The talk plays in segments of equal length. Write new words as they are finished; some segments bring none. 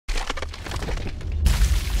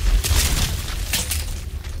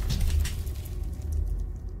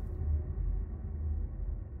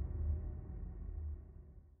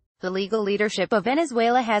The legal leadership of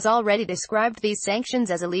Venezuela has already described these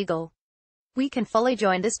sanctions as illegal. We can fully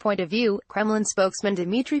join this point of view, Kremlin spokesman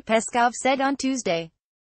Dmitry Peskov said on Tuesday.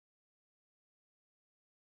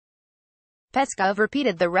 Peskov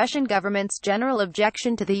repeated the Russian government's general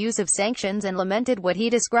objection to the use of sanctions and lamented what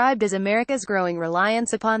he described as America's growing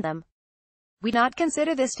reliance upon them. We do not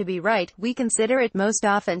consider this to be right, we consider it most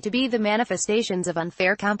often to be the manifestations of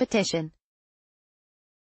unfair competition.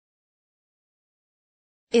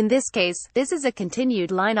 In this case, this is a continued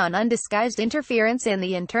line on undisguised interference in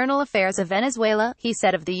the internal affairs of Venezuela, he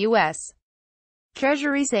said of the U.S.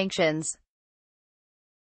 Treasury sanctions.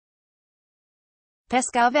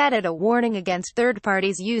 Peskov added a warning against third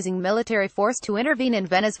parties using military force to intervene in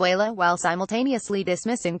Venezuela while simultaneously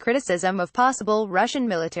dismissing criticism of possible Russian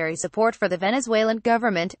military support for the Venezuelan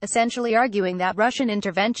government, essentially arguing that Russian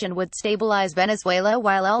intervention would stabilize Venezuela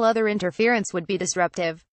while all other interference would be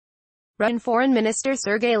disruptive. Russian Foreign Minister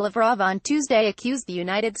Sergei Lavrov on Tuesday accused the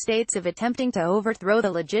United States of attempting to overthrow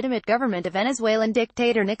the legitimate government of Venezuelan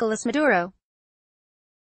dictator Nicolas Maduro.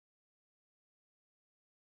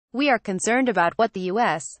 We are concerned about what the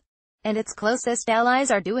U.S. and its closest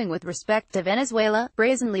allies are doing with respect to Venezuela,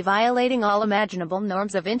 brazenly violating all imaginable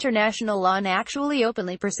norms of international law and actually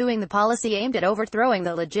openly pursuing the policy aimed at overthrowing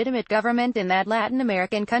the legitimate government in that Latin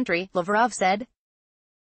American country, Lavrov said.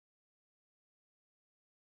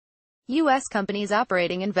 U.S. companies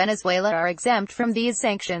operating in Venezuela are exempt from these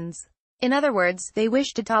sanctions. In other words, they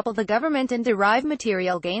wish to topple the government and derive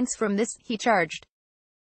material gains from this, he charged.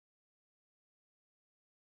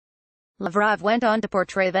 Lavrov went on to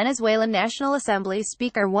portray Venezuelan National Assembly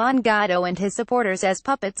Speaker Juan Guaido and his supporters as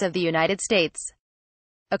puppets of the United States.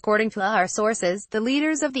 According to our sources, the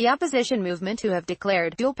leaders of the opposition movement who have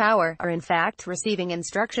declared dual power are in fact receiving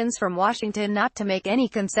instructions from Washington not to make any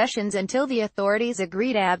concessions until the authorities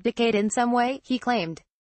agree to abdicate in some way, he claimed.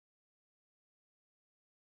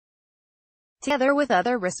 Together with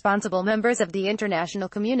other responsible members of the international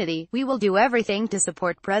community, we will do everything to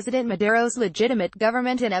support President Maduro's legitimate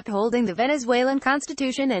government in upholding the Venezuelan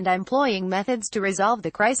constitution and employing methods to resolve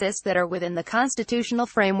the crisis that are within the constitutional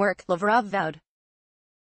framework, Lavrov vowed.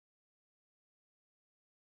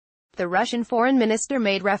 The Russian foreign minister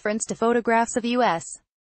made reference to photographs of U.S.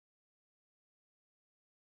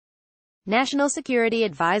 National Security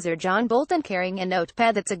Advisor John Bolton carrying a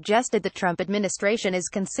notepad that suggested the Trump administration is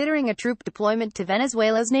considering a troop deployment to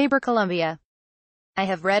Venezuela's neighbor Colombia. I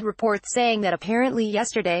have read reports saying that apparently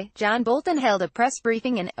yesterday, John Bolton held a press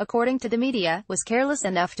briefing and, according to the media, was careless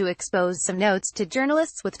enough to expose some notes to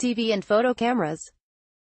journalists with TV and photo cameras.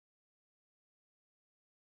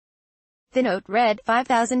 The note read,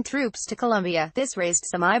 5,000 troops to Colombia. This raised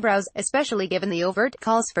some eyebrows, especially given the overt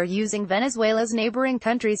calls for using Venezuela's neighboring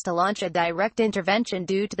countries to launch a direct intervention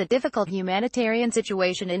due to the difficult humanitarian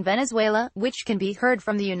situation in Venezuela, which can be heard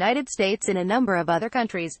from the United States and a number of other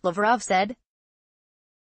countries, Lavrov said.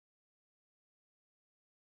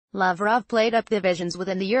 Lavrov played up divisions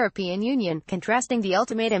within the European Union, contrasting the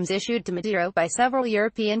ultimatums issued to Maduro by several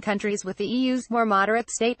European countries with the EU's more moderate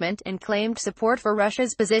statement, and claimed support for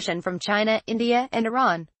Russia's position from China, India, and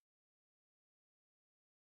Iran.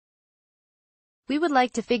 We would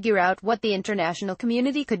like to figure out what the international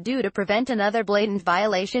community could do to prevent another blatant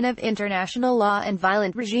violation of international law and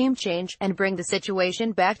violent regime change, and bring the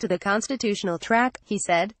situation back to the constitutional track, he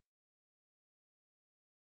said.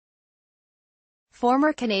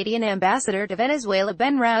 Former Canadian ambassador to Venezuela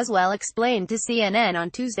Ben Roswell explained to CNN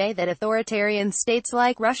on Tuesday that authoritarian states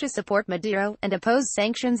like Russia support Maduro, and oppose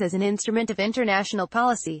sanctions as an instrument of international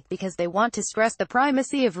policy, because they want to stress the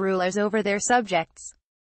primacy of rulers over their subjects.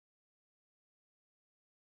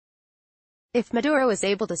 If Maduro is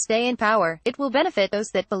able to stay in power, it will benefit those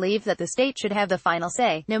that believe that the state should have the final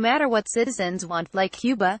say, no matter what citizens want, like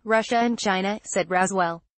Cuba, Russia and China, said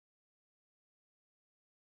Roswell.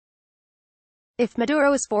 If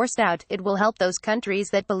Maduro is forced out, it will help those countries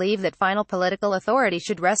that believe that final political authority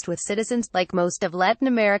should rest with citizens, like most of Latin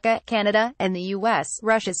America, Canada, and the U.S.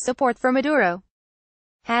 Russia's support for Maduro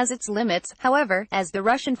has its limits, however, as the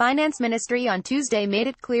Russian Finance Ministry on Tuesday made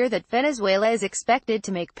it clear that Venezuela is expected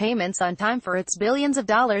to make payments on time for its billions of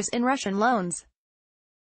dollars in Russian loans.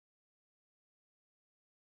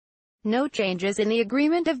 No changes in the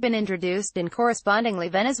agreement have been introduced, and correspondingly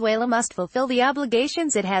Venezuela must fulfill the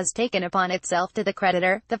obligations it has taken upon itself to the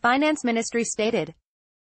creditor, the finance ministry stated.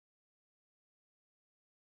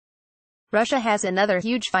 Russia has another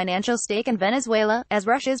huge financial stake in Venezuela, as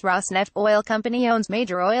Russia's Rosneft oil company owns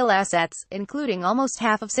major oil assets, including almost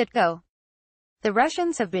half of Citgo. The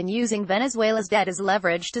Russians have been using Venezuela's debt as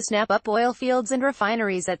leverage to snap up oil fields and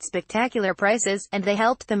refineries at spectacular prices, and they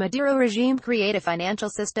helped the Maduro regime create a financial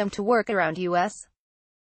system to work around U.S.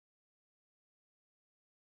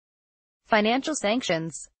 financial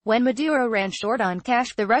sanctions. When Maduro ran short on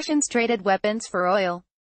cash, the Russians traded weapons for oil.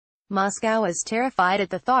 Moscow is terrified at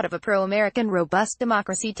the thought of a pro-American robust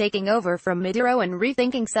democracy taking over from Maduro and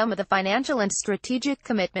rethinking some of the financial and strategic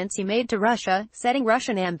commitments he made to Russia, setting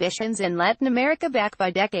Russian ambitions in Latin America back by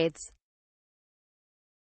decades.